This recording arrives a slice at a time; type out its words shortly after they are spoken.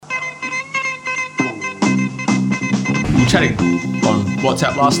chatting on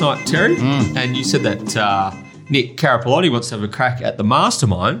WhatsApp last night, Terry, and you said that Nick Carapellotti wants to have a crack at the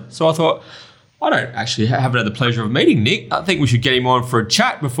mastermind. So I thought, I don't actually haven't had the pleasure of meeting Nick. I think we should get him on for a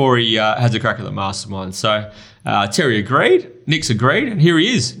chat before he has a crack at the mastermind. So Terry agreed, Nick's agreed, and here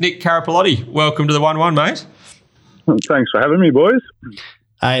he is. Nick Carapellotti, welcome to the 1-1, mate. Thanks for having me, boys.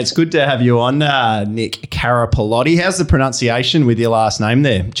 Hey, it's good to have you on, Nick Carapellotti. How's the pronunciation with your last name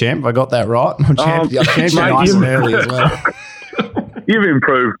there, champ? Have I got that right? Champ, mate, nice and early as well. You've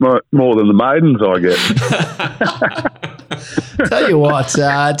improved more than the maidens, I get. Tell you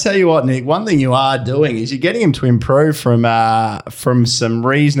what, Nick. One thing you are doing is you're getting him to improve from some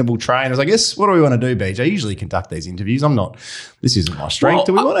reasonable trainers. I guess what do we want to do, BJ? I usually conduct these interviews. This isn't my strength.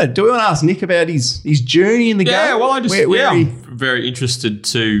 Well, do we want to ask Nick about his journey in the game? Yeah, well, I'm very interested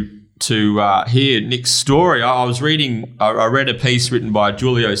to hear Nick's story. I read a piece written by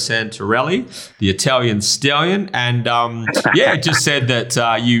Giulio Santarelli, the Italian stallion, and it just said that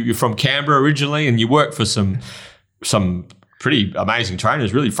you're from Canberra originally, and you work for some pretty amazing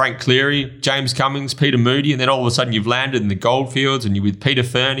trainers, really. Frank Cleary, James Cummings, Peter Moody, and then all of a sudden you've landed in the goldfields and you're with Peter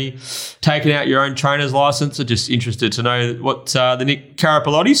Fernie, taking out your own trainer's license. I'm just interested to know what the Nick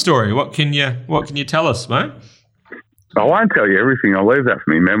Carapellotti story. What can you tell us, mate? I won't tell you everything. I'll leave that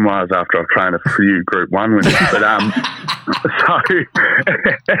for me memoirs after I've trained a few Group 1 winners. But so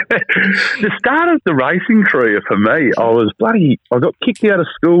the start of the racing career for me, I got kicked out of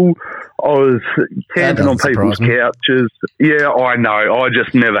school. I was camping on people's couches. Yeah, I know. I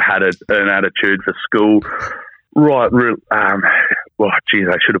just never had an attitude for school. Right, well, geez,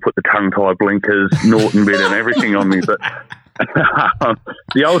 I should have put the tongue-tie blinkers, Norton bit and everything on me, but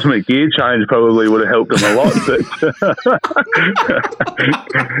the ultimate gear change probably would have helped him a lot.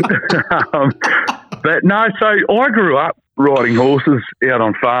 But no, so I grew up riding horses out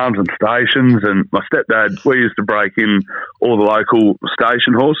on farms and stations, and my stepdad, we used to break in all the local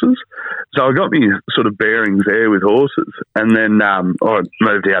station horses. So I got me sort of bearings there with horses. And then I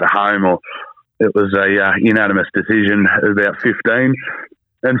moved out of home, or it was a unanimous decision at about 15.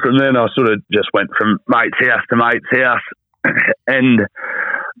 And from then I sort of just went from mate's house to mate's house and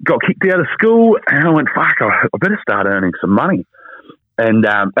got kicked out of school. And I went, fuck, I better start earning some money. And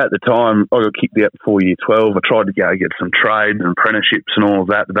at the time, I got kicked out before year 12. I tried to go get some trades and apprenticeships and all of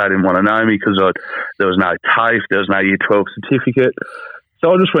that, but they didn't want to know me because there was no TAFE, there was no year 12 certificate.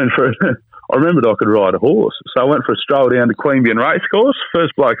 So I just went for I remembered I could ride a horse. So I went for a stroll down to Queanbeyan Racecourse.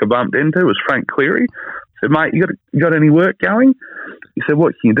 First bloke I bumped into was Frank Cleary. I said, mate, you got any work going? He said,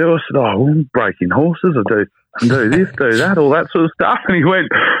 what can you do? I said, well, break in horses. I do this, do that, all that sort of stuff. And he went,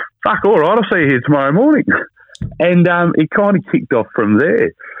 fuck, all right, I'll see you here tomorrow morning. And it kind of kicked off from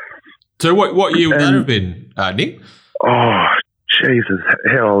there. So what year would that have been, Nick? Oh, Jesus,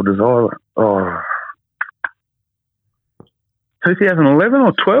 how old was I? Oh, 2011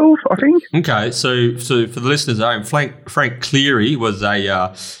 or 12, I think. Okay, so for the listeners at home, Frank Cleary was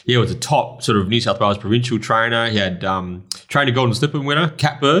a top sort of New South Wales provincial trainer. He had trained a Golden Slipper winner,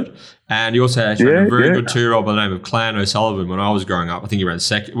 Catbird, and he also had a very good two-year-old by the name of Clan O'Sullivan when I was growing up. I think he ran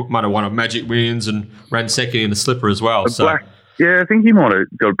second, might have won a Magic Wins and ran second in the Slipper as well. I think he might have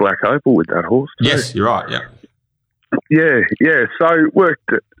got Black Opal with that horse too. Yes, you're right, yeah. Yeah, so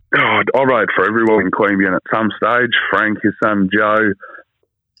worked I rode for everyone in Queanbeyan at some stage. Frank, his son Joe.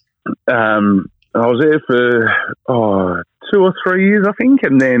 I was there for 2 or 3 years, I think,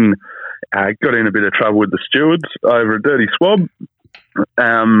 and then got in a bit of trouble with the stewards over a dirty swab.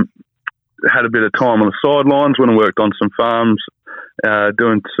 Had a bit of time on the sidelines when I worked on some farms,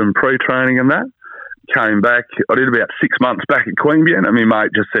 doing some pre-training and that. Came back. I did about 6 months back at Queanbeyan, and my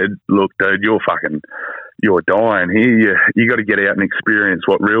mate just said, look, dude, you're dying here. You got to get out and experience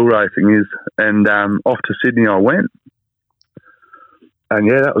what real racing is. And off to Sydney I went. And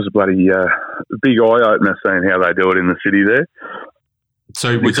yeah, that was a bloody big eye-opener seeing how they do it in the city there.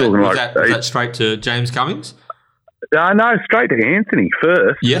 So was that straight to James Cummings? No, straight to Anthony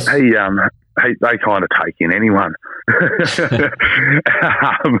first. Yes. They kind of take in anyone. So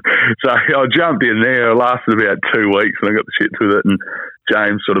I jumped in there. It lasted about 2 weeks and I got the shits with it, and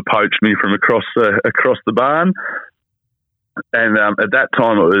James sort of poached me from across the barn. And at that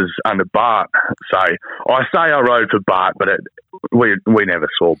time it was under Bart. So I say I rode for Bart, but we never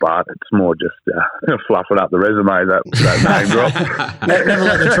saw Bart. It's more just fluffing up the resume, that name drop.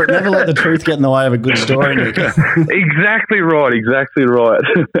 Never let the truth get in the way of a good story, Nick. Exactly right.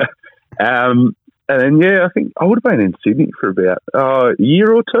 And then, I think I would have been in Sydney for about a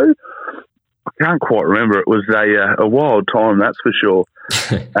year or two. I can't quite remember. It was a wild time, that's for sure.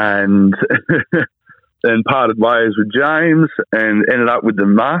 And then parted ways with James and ended up with the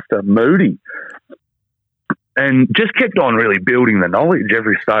master, Moody. and just kept on really building the knowledge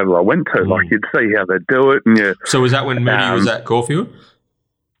every stable I went to. Like, you'd see how they do it. And so was that when Moody was at Caulfield?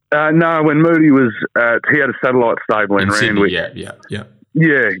 No, when Moody was, he had a satellite stable in Randwick. Yeah.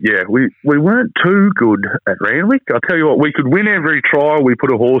 Yeah. We weren't too good at Randwick. I'll tell you what, we could win every trial we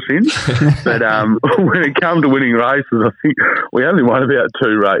put a horse in, but when it came to winning races, I think we only won about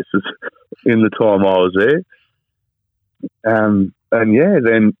 2 races in the time I was there. And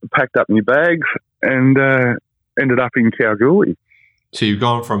then packed up my bags and ended up in Kalgoorlie. So you've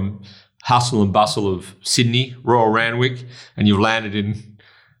gone from hustle and bustle of Sydney, Royal Randwick, and you've landed in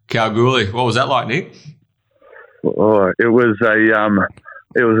Kalgoorlie. What was that like, Nick? Oh, it was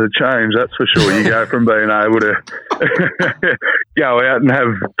a change, that's for sure. You go from being able to go out and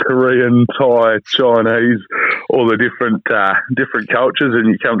have Korean, Thai, Chinese, all the different cultures, and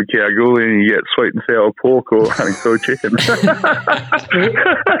you come to Kalgoorlie and you get sweet and sour pork or honey-cooked chicken.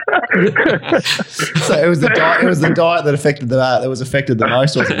 So it was the diet that affected that was affected the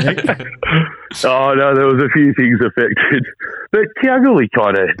most, wasn't it, Nick? Oh no, there was a few things affected, but Kalgoorlie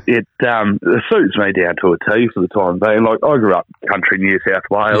it suits me down to a T for the time being. Like, I grew up country New South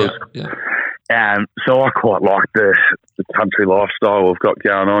Wales, so I quite like the country lifestyle we've got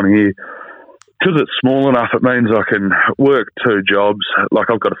going on here. Because it's small enough, it means I can work 2 jobs.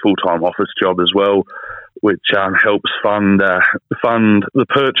 Like, I've got a full-time office job as well, which helps fund the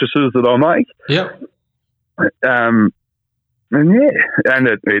purchases that I make. Yep. And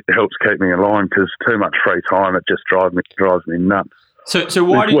it helps keep me in line, because too much free time, it just drives me nuts. So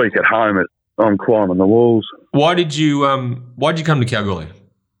why this week at home, I'm climbing the walls. Why did you come to Kalgoorlie?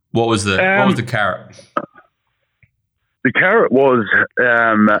 What was the carrot? The carrot was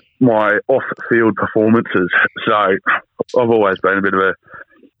my off-field performances. So I've always been a bit of a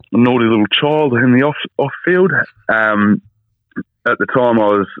naughty little child in the off-field. At the time, I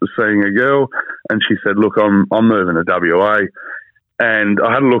was seeing a girl, and she said, "Look, I'm moving to WA." And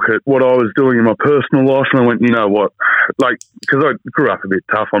I had a look at what I was doing in my personal life, and I went, you know what? Like, because I grew up a bit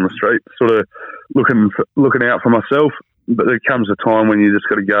tough on the street, sort of looking out for myself. But there comes a time when you just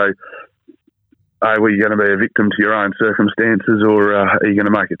got to go, hey, were you going to be a victim to your own circumstances, or are you going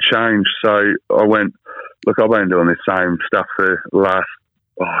to make a change? So I went, look, I've been doing this same stuff for the last,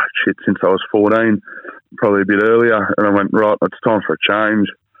 since I was 14, probably a bit earlier. And I went, right, it's time for a change.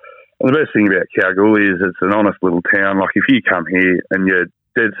 And the best thing about Kalgoorlie is it's an honest little town. Like, if you come here and you're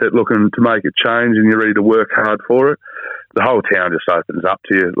dead set looking to make a change and you're ready to work hard for it, the whole town just opens up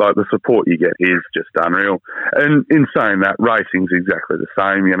to you. Like, the support you get here is just unreal. And in saying that, racing's exactly the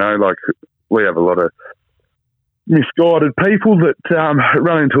same, you know. Like, we have a lot of misguided people that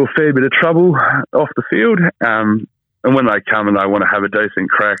run into a fair bit of trouble off the field. And when they come and they want to have a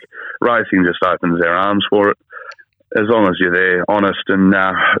decent crack, racing just opens their arms for it, as long as you're there, honest and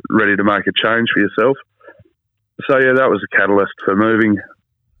ready to make a change for yourself. So yeah, that was a catalyst for moving.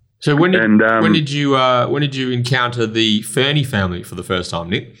 So when did you encounter the Fernie family for the first time,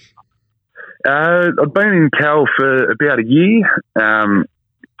 Nick? I'd been in Cal for about a year.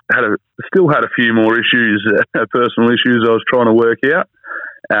 Still had a few more issues, personal issues I was trying to work out.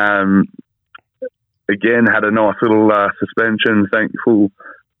 Again, had a nice little suspension, thanks to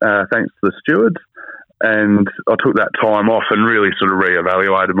the stewards. And I took that time off and really sort of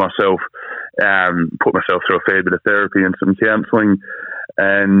reevaluated myself, put myself through a fair bit of therapy and some counselling,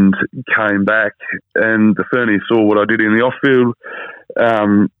 and came back. And the Fernies saw what I did in the off-field,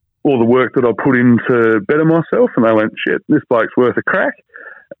 all the work that I put in to better myself, and they went, shit, this bloke's worth a crack.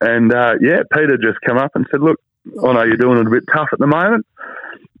 And, Peter just come up and said, look, I know you're doing it a bit tough at the moment.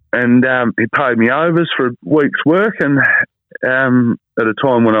 And he paid me overs for a week's work, and at a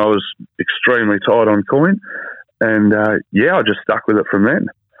time when I was extremely tight on coin. And, I just stuck with it from then.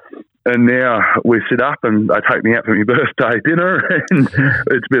 And now we sit up and they take me out for my birthday dinner, and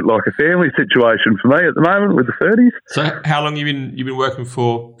it's a bit like a family situation for me at the moment with the 30s. So how long you been working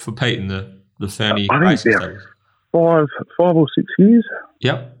for Pete and the Fernie racing stables? 5 or 6 years.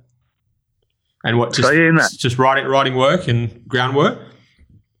 Yep. And what, just writing work and groundwork?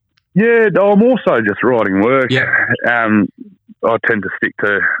 Yeah, I'm also just writing work. Yeah. I tend to stick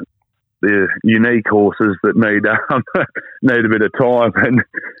to the unique horses that need a bit of time and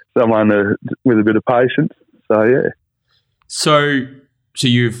someone with a bit of patience. So yeah. So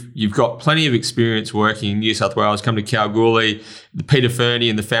you've got plenty of experience working in New South Wales. Come to Kalgoorlie, the Peter Fernie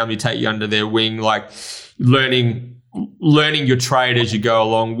and the family take you under their wing, like learning your trade as you go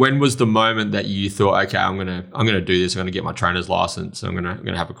along. When was the moment that you thought, okay, I'm gonna do this. I'm gonna get my trainer's license. I'm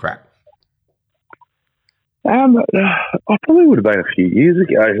gonna have a crack? I probably would have been a few years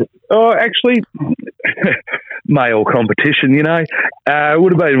ago. Oh, actually, male competition, it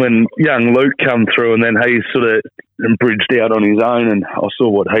would have been when young Luke come through, and then he sort of bridged out on his own, and I saw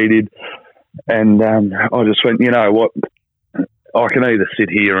what he did, and I just went, you know what, I can either sit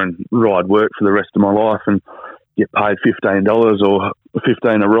here and ride work for the rest of my life and get paid $15 or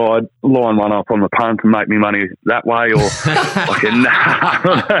 $15 a ride, line one up on the punt and make me money that way, or I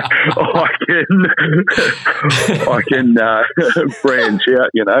can branch out,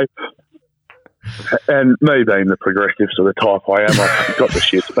 And me being the progressive sort of type I am, I've got the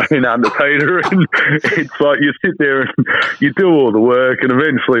shit being under Peter, and it's like you sit there and you do all the work, and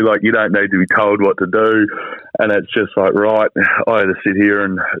eventually, like, you don't need to be told what to do, and it's just like, right, I either sit here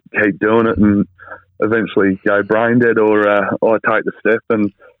and keep doing it and eventually go brain dead, or I take the step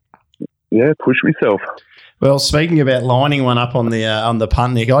and push myself. Well, speaking about lining one up on the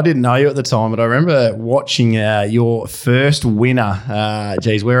punt, Nick, I didn't know you at the time, but I remember watching your first winner.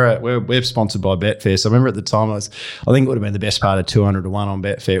 We're sponsored by Betfair, so I remember at the time I think it would have been the best part of 200 to 1 on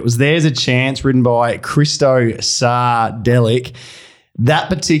Betfair. It was There's a Chance, ridden by Christo Sardelic. That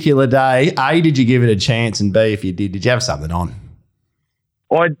particular day, A, did you give it a chance, and B, if you did you have something on?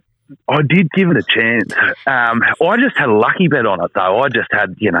 I did give it a chance. I just had a lucky bet on it, though. I just had,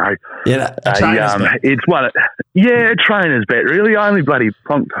 a trainer's bet. It's one, a trainer's bet. Really, I only bloody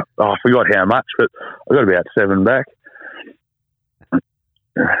plonked. I forgot how much, but I got about 7 back.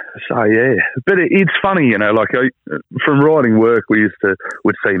 So yeah, but it's funny, like from riding work, would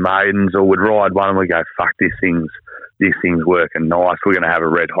see maidens or would ride one and we go, fuck, this thing's working nice. We're going to have a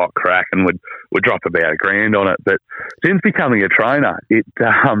red hot crack, and would drop about $1,000 on it. But since becoming a trainer, you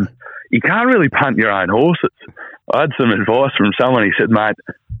can't really punt your own horses. I had some advice from someone. He said, mate,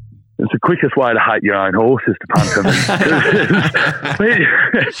 it's the quickest way to hate your own horses to punt them.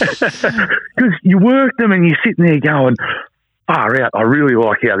 Because you work them and you're sitting there going, far out, I really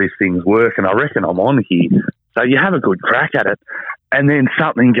like how this thing's working. I reckon I'm on here. So you have a good crack at it. And then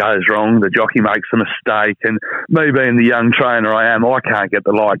something goes wrong. The jockey makes a mistake. And me being the young trainer I am, I can't get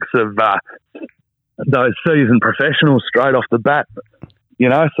the likes of those seasoned professionals straight off the bat.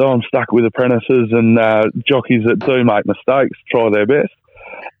 So I'm stuck with apprentices and jockeys that do make mistakes, try their best.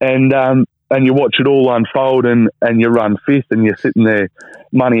 And you watch it all unfold, and you run fifth, and you're sitting there,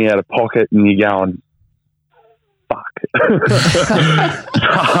 money out of pocket, and you're going, fuck.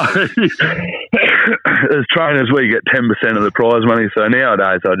 As trainers, we get 10% of the prize money. So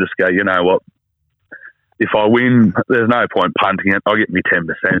nowadays, I just go, you know what? If I win, there's no point punting it. I'll get me 10%.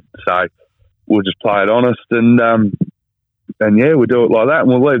 So we'll just play it honest, and we'll do it like that, and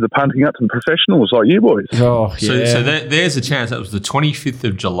we'll leave the punting up to the professionals like you boys. Oh, yeah. So there's a chance. That was the 25th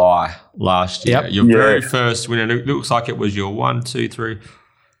of July last year. Yep. Your very first win. And it looks like it was your 1, 2, 3.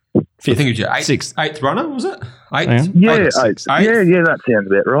 Fifth. I think it was your eighth runner, was it? Eighth? Yeah, eighth. Yeah, that sounds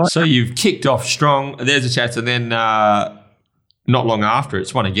about right. So you've kicked off strong. There's a chance, and then not long after,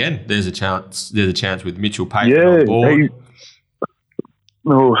 it's won again. There's a chance with Mitchell Payton on board.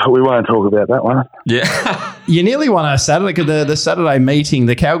 We won't talk about that one. Yeah. You nearly won a Saturday, the Saturday meeting,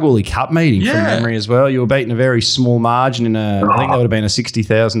 the Kalgoorlie Cup meeting from memory as well. You were beaten a very small margin in I think that would have been a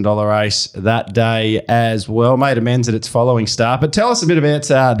 $60,000 race that day as well. Made amends at its following start. But tell us a bit about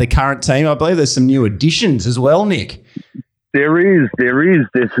the current team. I believe there's some new additions as well, Nick. There is.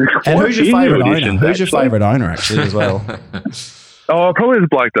 There's and who's your favourite owner? Who's your favourite owner, actually, as well? Oh, probably the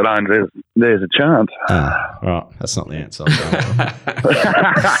bloke that owns There's a Chance. Right. That's not the answer.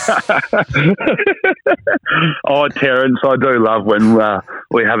 Terence, I do love when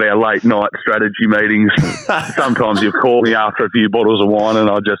we have our late night strategy meetings. Sometimes you've called me after a few bottles of wine, and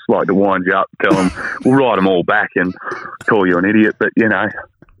I just like to wind you up, tell them we'll write them all back and call you an idiot, but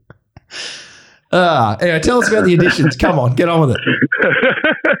Anyway, tell us about the additions. Come on, get on with it.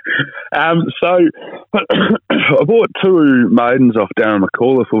 So I bought 2 maidens off Darren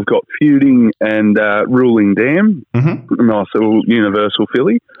McAuliffe. We've got Feuding and Ruling Dam, a nice little universal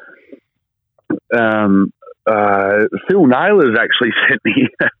filly. Phil Naylor's actually sent me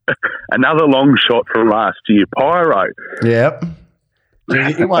another long shot from last year, Pyro. Yep.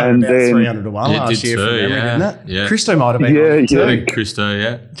 It won about 300 to 1 last year from memory, didn't it? Yeah. Christo might have been on it too. Christo,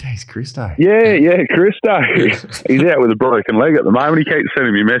 yeah. Jeez, Christo. Yeah, Christo. He's out with a broken leg at the moment. He keeps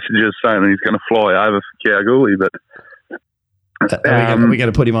sending me messages saying that he's going to fly over for Kalgoorlie, but... Are we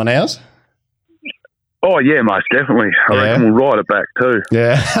going to put him on ours? Oh, yeah, most definitely. I reckon we'll ride it back too.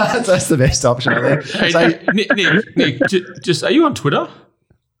 Yeah, that's the best option, I think. Hey, Nick, just are you on Twitter?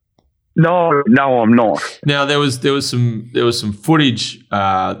 No, I'm not. Now there was some footage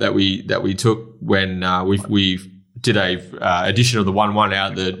that we took when we did a edition of the 1-1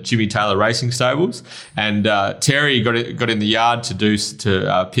 out at the Jimmy Taylor Racing Stables, and Terry got in the yard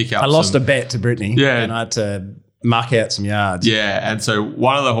to pick up. I lost a bet to Brittany, and I had to muck out some yards. Yeah, and so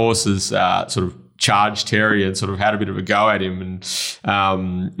one of the horses sort of charged Terry and sort of had a bit of a go at him, and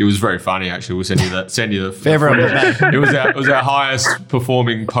it was very funny. Actually, we'll send you the it was our highest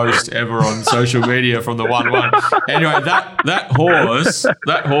performing post ever on social media from the 1-1. Anyway, that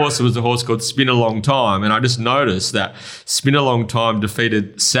horse was a horse called Spin a Long Time, and I just noticed that Spin a Long Time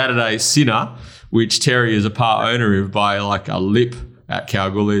defeated Saturday Sinner, which Terry is a part owner of, by like a lip at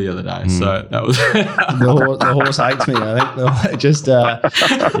Kalgoorlie the other day. So that was the horse hates me. I think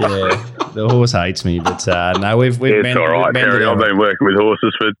the horse hates me. But no, we've it's all right, Terry. I've been working with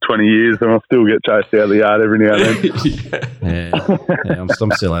horses for 20 years, and I still get chased out of the yard every now and then. Yeah,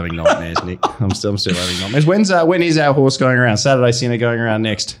 I'm still having nightmares, Nick. I'm still having nightmares. When is our horse going around? Saturday Sinner going around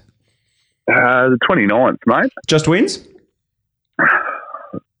next? The 29th, mate. Just wins?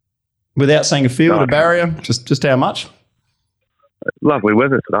 Without saying a field, a barrier? Just how much? Lovely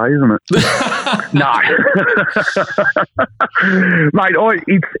weather today, isn't it? No. Mate,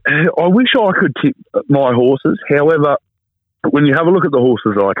 I wish I could tip my horses. However, when you have a look at the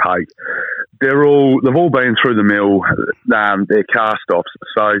horses I take, they've all been through the mill. They're cast-offs.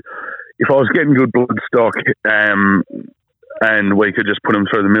 So if I was getting good bloodstock and we could just put them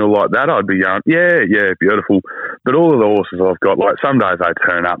through the mill like that, I'd be going, yeah, beautiful. But all of the horses I've got, like some days they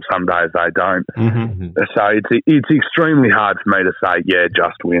turn up, some days they don't. Mm-hmm. So it's extremely hard for me to say, yeah,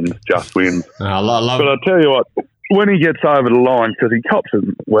 just wins. I love but I'll tell you what, when he gets over the line, because he cops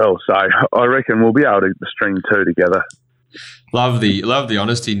them well, so I reckon we'll be able to string two together. Love the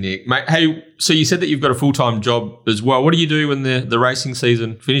honesty, Nick. Mate, hey, so you said that you've got a full-time job as well. What do you do when the racing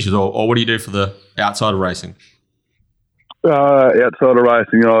season finishes, or what do you do for the outside of racing? Outside of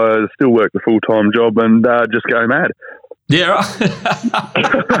racing, I still work the full-time job and just go mad. Yeah, right.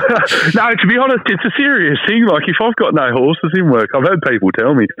 No, to be honest, it's a serious thing. Like, if I've got no horses in work, I've had people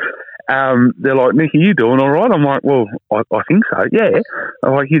tell me, they're like, Nick, are you doing all right? I'm like, well, I think so, yeah.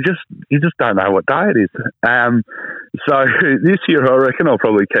 I'm like, you just don't know what day it is. So this year, I reckon I'll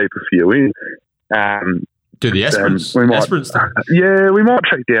probably keep a few in. Do the Esperance? Esperance thing. Yeah, we might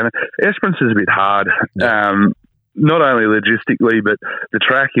track down. Esperance is a bit hard. Yeah. Not only logistically, but the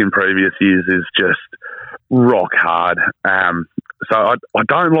track in previous years is just rock hard. So I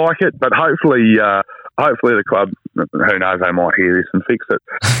don't like it, but hopefully the club, who knows, they might hear this and fix it.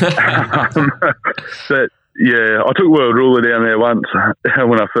 But yeah, I took World Ruler down there once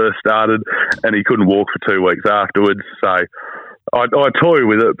when I first started, and he couldn't walk for 2 weeks afterwards. So I toy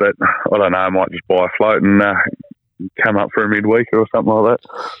with it, but I don't know, I might just buy a float and come up for a midweek or something like that.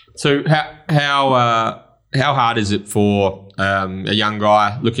 So how hard is it for a young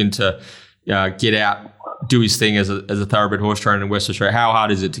guy looking to get out, do his thing as a thoroughbred horse trainer in Western Australia? How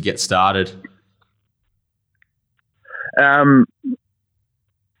hard is it to get started? It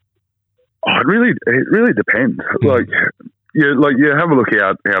really depends. Like you have a look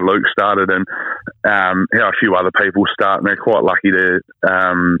at how Luke started and how a few other people start, and they're quite lucky to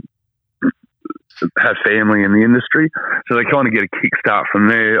have family in the industry, so they kind of get a kickstart from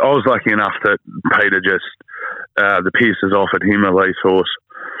there. I was lucky enough that Peter the Pierces offered him a lease horse,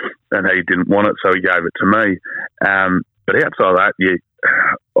 and he didn't want it, so he gave it to me. But outside of that,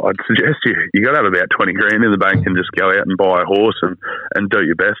 I'd suggest you got to have about 20 grand in the bank and just go out and buy a horse and do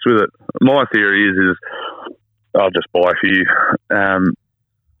your best with it. My theory is I'll just buy a few,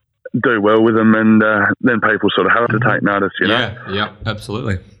 do well with them, and then people sort of have to take notice, you know? Yeah,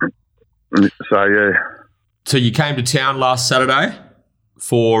 absolutely. So, yeah. So you came to town last Saturday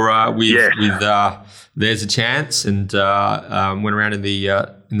with There's a Chance, and went around in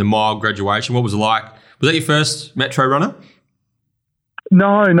the mile graduation. What was it like? Was that your first Metro runner?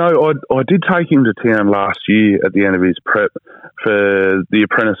 No, I did take him to town last year at the end of his prep for the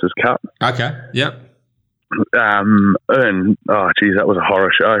Apprentices Cup. Okay, yep. And that was a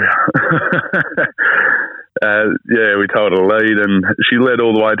horror show. We told her to lead, and she led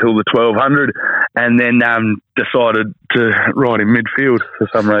all the way till the 1200, and then decided to ride in midfield for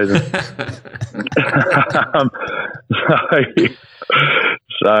some reason.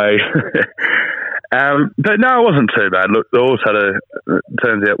 But no, it wasn't too bad. Look, the horse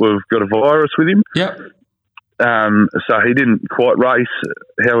turns out we've got a virus with him. Yep. So he didn't quite race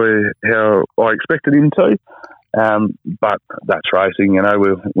how I expected him to. But that's racing, you know.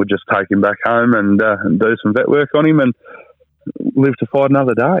 We'll just take him back home and do some vet work on him and live to fight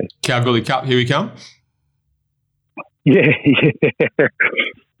another day. Kalgoorlie Cup, here we come. Yeah.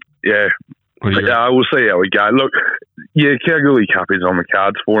 We'll see how we go. Look, yeah, Kalgoorlie Cup is on the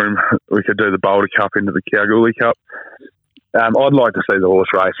cards for him. We could do the Boulder Cup into the Kalgoorlie Cup. I'd like to see the horse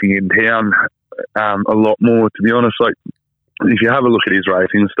racing in town a lot more, to be honest. Like, if you have a look at his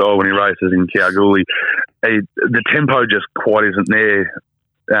racing style when he races in Kalgoorlie, the tempo just quite isn't there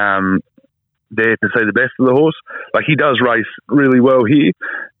to see the best of the horse. Like, he does race really well here,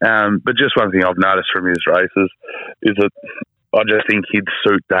 but just one thing I've noticed from his races is that I just think he'd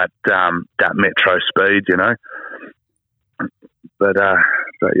suit that metro speed, you know. But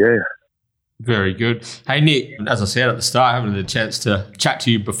yeah. Very good. Hey, Nick, as I said at the start, I haven't had a chance to chat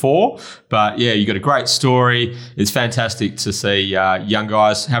to you before, but yeah, you got a great story. It's fantastic to see young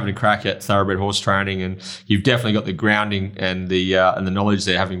guys having a crack at thoroughbred horse training, and you've definitely got the grounding and the knowledge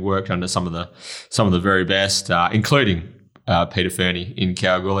there, having worked under some of the very best, including Peter Fernie in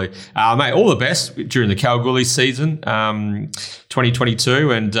Kalgoorlie. Mate, all the best during the Kalgoorlie season,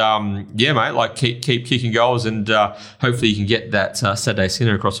 2022, and yeah, mate, like keep kicking goals, and hopefully you can get that Saturday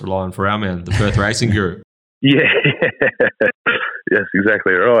Sinner across the line for our man, the Perth Racing Guru. Yeah, yes,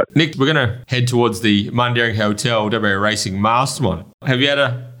 exactly right. Nick, we're going to head towards the Mundaring Hotel WA Racing Mastermind. Have you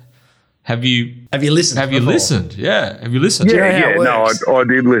listened? Have you listened? Yeah, have you listened? Yeah. No, I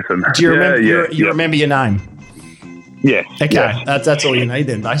did listen. Do you remember? You remember your name? Yeah. Okay, yeah. That's all you need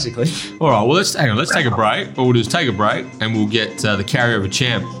then, basically. All right, well, let's take a break. What we'll do is take a break, and we'll get the carryover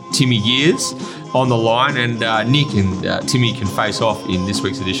champ, Timmy Gears, on the line, and Nick and Timmy can face off in this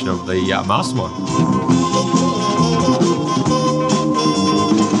week's edition of the Mastermind.